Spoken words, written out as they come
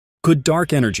Could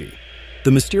dark energy,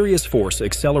 the mysterious force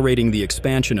accelerating the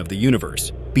expansion of the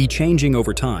universe, be changing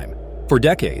over time? For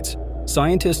decades,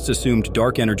 scientists assumed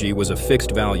dark energy was a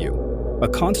fixed value, a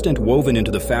constant woven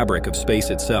into the fabric of space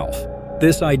itself.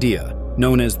 This idea,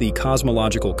 known as the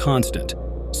cosmological constant,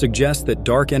 suggests that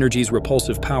dark energy's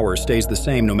repulsive power stays the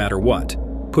same no matter what,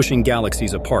 pushing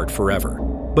galaxies apart forever.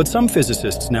 But some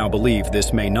physicists now believe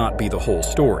this may not be the whole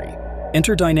story.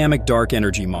 Enter dynamic dark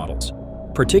energy models,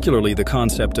 particularly the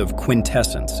concept of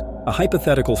quintessence, a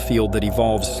hypothetical field that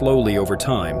evolves slowly over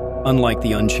time, unlike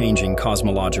the unchanging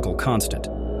cosmological constant.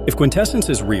 If quintessence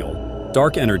is real,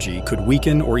 dark energy could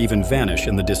weaken or even vanish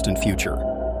in the distant future.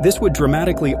 This would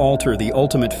dramatically alter the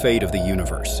ultimate fate of the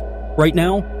universe. Right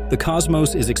now, the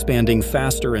cosmos is expanding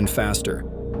faster and faster,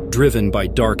 driven by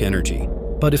dark energy.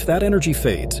 But if that energy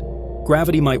fades,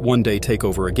 gravity might one day take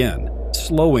over again,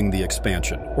 slowing the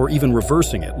expansion or even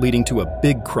reversing it, leading to a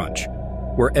big crunch,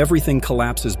 where everything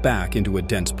collapses back into a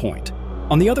dense point.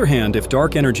 On the other hand, if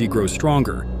dark energy grows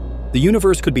stronger, the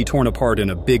universe could be torn apart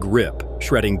in a big rip,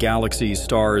 shredding galaxies,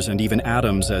 stars, and even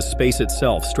atoms as space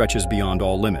itself stretches beyond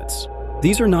all limits.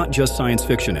 These are not just science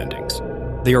fiction endings.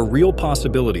 They are real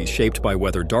possibilities shaped by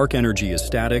whether dark energy is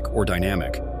static or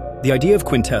dynamic. The idea of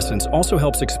quintessence also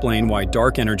helps explain why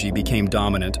dark energy became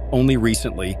dominant only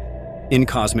recently in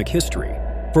cosmic history.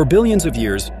 For billions of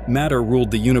years, matter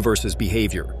ruled the universe's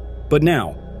behavior. But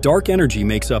now, dark energy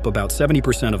makes up about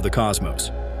 70% of the cosmos.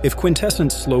 If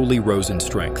quintessence slowly rose in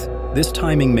strength, this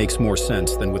timing makes more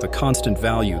sense than with a constant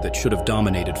value that should have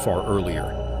dominated far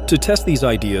earlier. To test these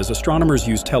ideas, astronomers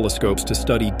use telescopes to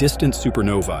study distant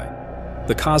supernovae,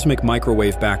 the cosmic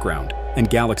microwave background, and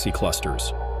galaxy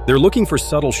clusters. They're looking for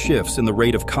subtle shifts in the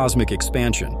rate of cosmic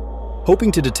expansion,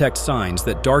 hoping to detect signs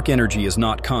that dark energy is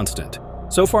not constant.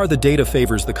 So far, the data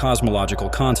favors the cosmological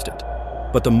constant,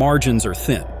 but the margins are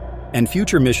thin, and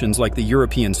future missions like the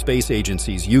European Space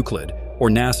Agency's Euclid or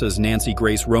NASA's Nancy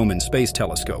Grace Roman Space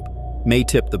Telescope may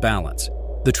tip the balance.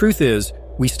 The truth is,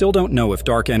 we still don't know if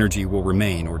dark energy will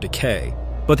remain or decay,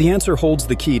 but the answer holds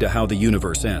the key to how the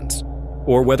universe ends,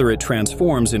 or whether it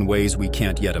transforms in ways we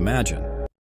can't yet imagine.